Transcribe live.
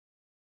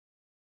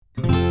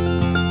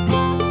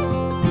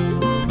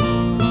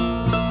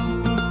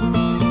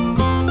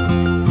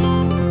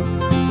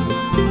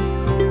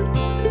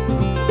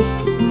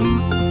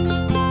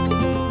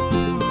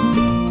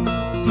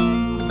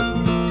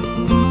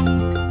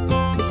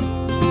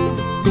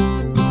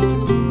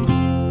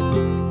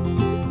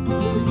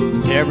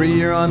Every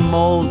year on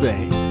Mold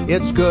Day,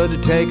 it's good to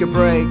take a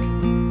break.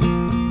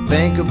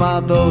 Think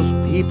about those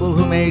people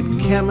who made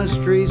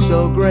chemistry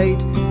so great.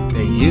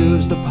 They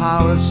used the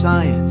power of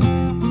science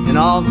in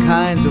all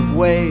kinds of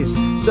ways.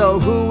 So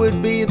who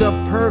would be the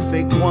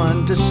perfect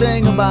one to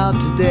sing about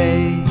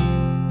today?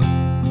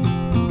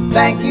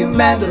 Thank you,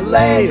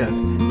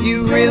 Mendeleev,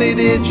 you really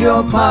did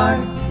your part.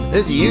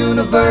 This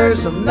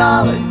universe of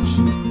knowledge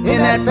in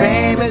that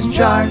famous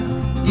chart.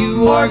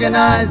 You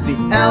organized the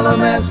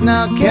elements,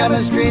 now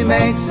chemistry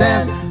makes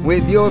sense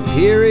with your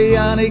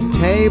periodic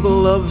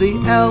table of the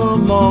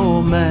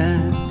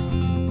Elemolements.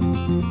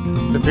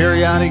 The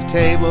periodic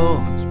table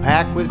is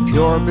packed with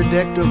pure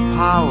predictive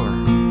power.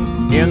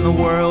 In the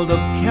world of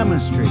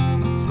chemistry,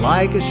 it's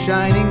like a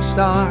shining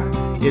star.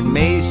 It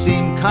may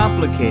seem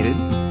complicated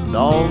with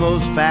all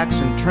those facts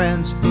and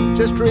trends.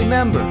 Just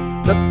remember,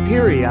 the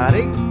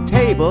periodic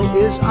table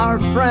is our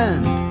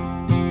friend.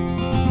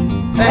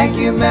 Thank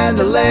you,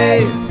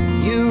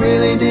 Mendeleev, you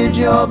really did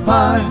your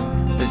part.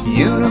 This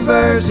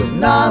universe of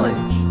knowledge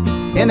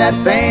in that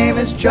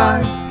famous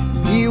chart.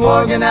 You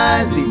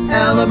organized the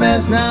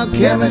elements, now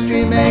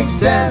chemistry makes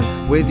sense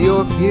with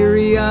your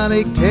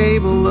periodic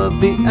table of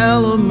the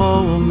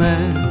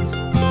Elemolements.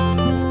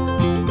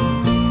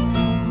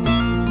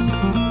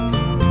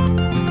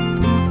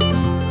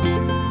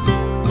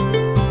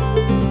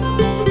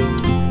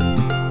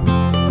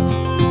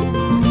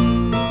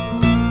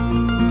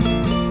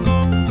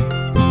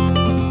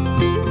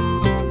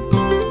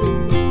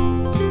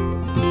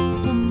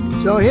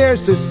 So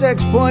here's to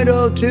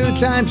 6.02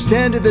 times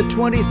 10 to the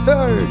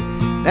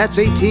 23rd. That's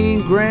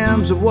 18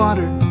 grams of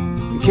water,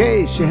 in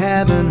case you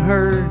haven't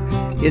heard.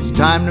 It's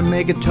time to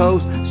make a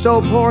toast,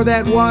 so pour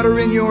that water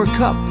in your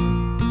cup.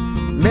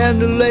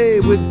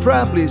 Mendeleev would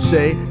probably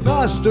say,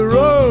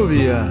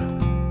 Nostarovia.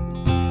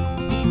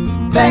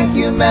 Thank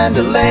you,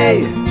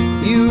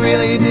 Mendeleev, you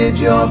really did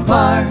your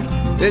part.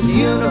 This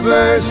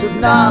universe of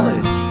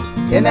knowledge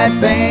in that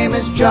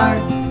famous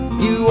chart.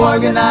 You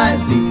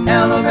organized the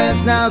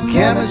elements, now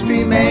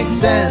chemistry makes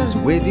sense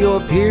with your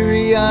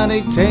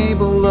periodic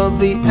table of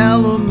the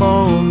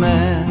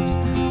Elemolements.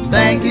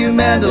 Thank you,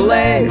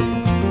 Mendeleev,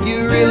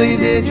 you really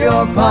did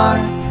your part.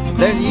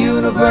 That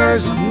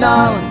universe of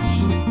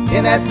knowledge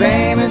in that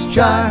famous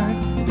chart.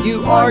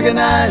 You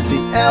organized the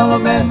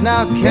elements,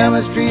 now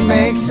chemistry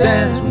makes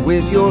sense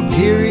with your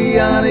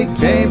periodic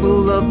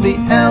table of the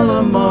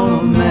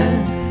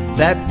Elemolements.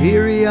 That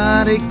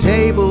periodic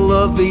table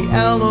of the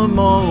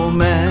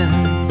Elemolements.